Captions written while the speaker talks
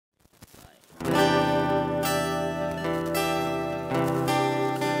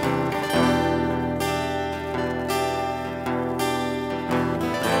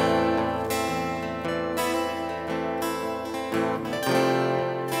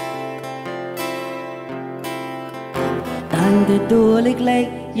ตั้งแต่ตัวเล็ก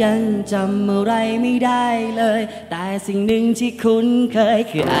ๆยังจำอะไรไม่ได้เลยแต่สิ่งหนึ่งที่คุ้นเคย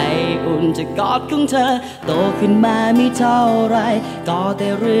คือไออุ่นจะกอดของเธอโตขึ้นมาไม่เท่าไรก็แต่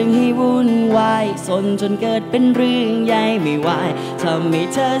เรื่องให้วุ่นวายสนจนเกิดเป็นเรื่องใหญ่ไม่ไหวทำให้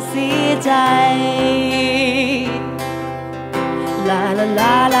เธอเสียใจลาลาล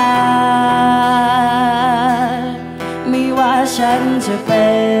าลาไม่ว่าฉันจะเป็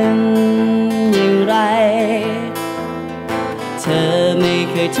นอย่างไรเธอไม่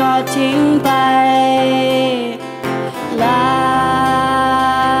เคยทอดทิ้งไปลา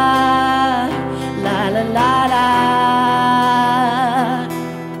ลาลาลาลา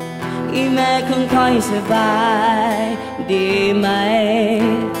อีแม่คงคอยสบายดีไหม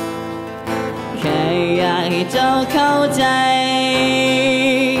แค่อยากให้เจ้าเข้าใจ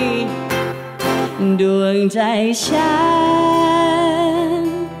ดวงใจฉัน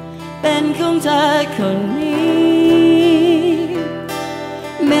เป็นของเธอคนนี้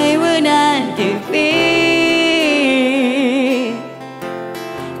ไม่ว่านานกี่ปี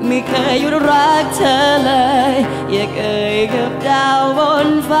ไม่เคยหยุดรักเธอเลยอยากเอ่ยกับดาวบน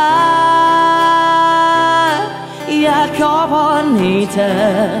ฟ้าอยากขอพรให้เธอ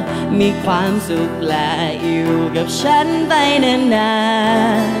มีความสุขและอยู่กับฉันไปนา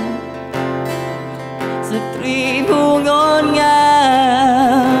นๆสตรีผู้งดงา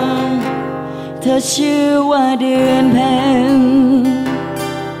มเธอชื่อว่าเดือนเพ็ญ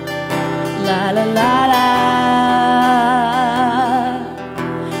ลาลาลาลา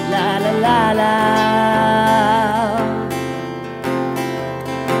ลาลาลาลา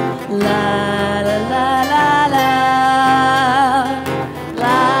ลาลาลาลาลาล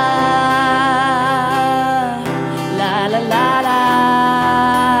าลาลาลาลา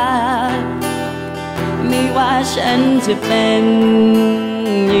ไม่ว่าฉันจะเป็น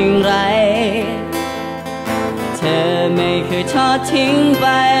อย่างไรเธอไม่เคยทอดทิ้งไป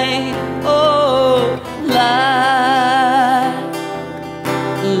โอ้ลา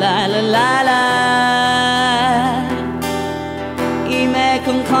ลาลาลาลาอีแม่ค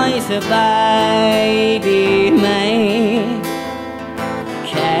งคอยสบายดีไหมแ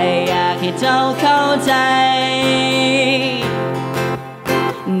ค่อยากให้เจ้าเข้าใจ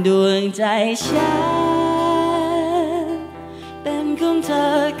ดวงใจฉันเป็นของเธอ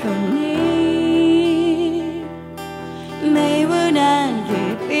คนนี้ไม่ว่านานกี่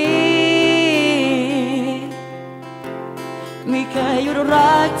ปีไม่เคยหยุด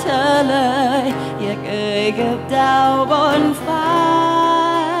รักเธอเลยอยากเอ่ยกับดาวบนฟ้า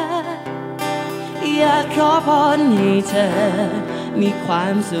อยากขอพรให้เธอมีควา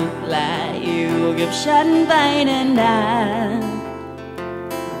มสุขและอยู่กับฉันไปนาน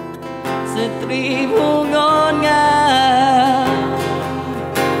ๆสตรีผู้งดงาม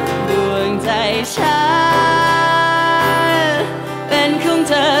ดวงใจฉันเป็นของ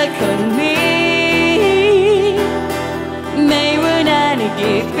เธอคนนี้ไม่ว่านาน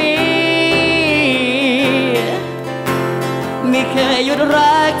กี่ปีไม่เคยหยุด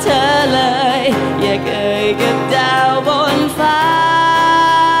รักเธอเลยอยากเอ่ยกับดาวบนฟ้า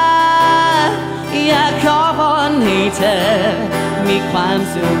อยากขอพรให้เธอมีความ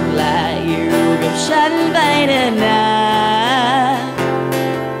สุขและอยู่กับฉันไปนาน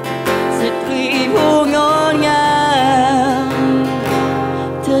ๆสตรีผู้งดงาม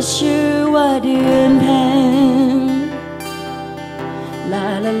เธอชื่อว่าเดือนเพ็ญลา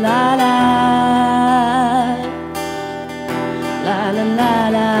ลาลาลาลาลาลา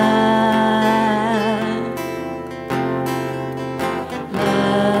ลา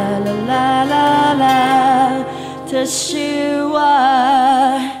ลาลาลาลาเธอชื่อว่า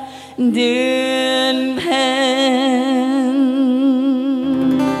เดือน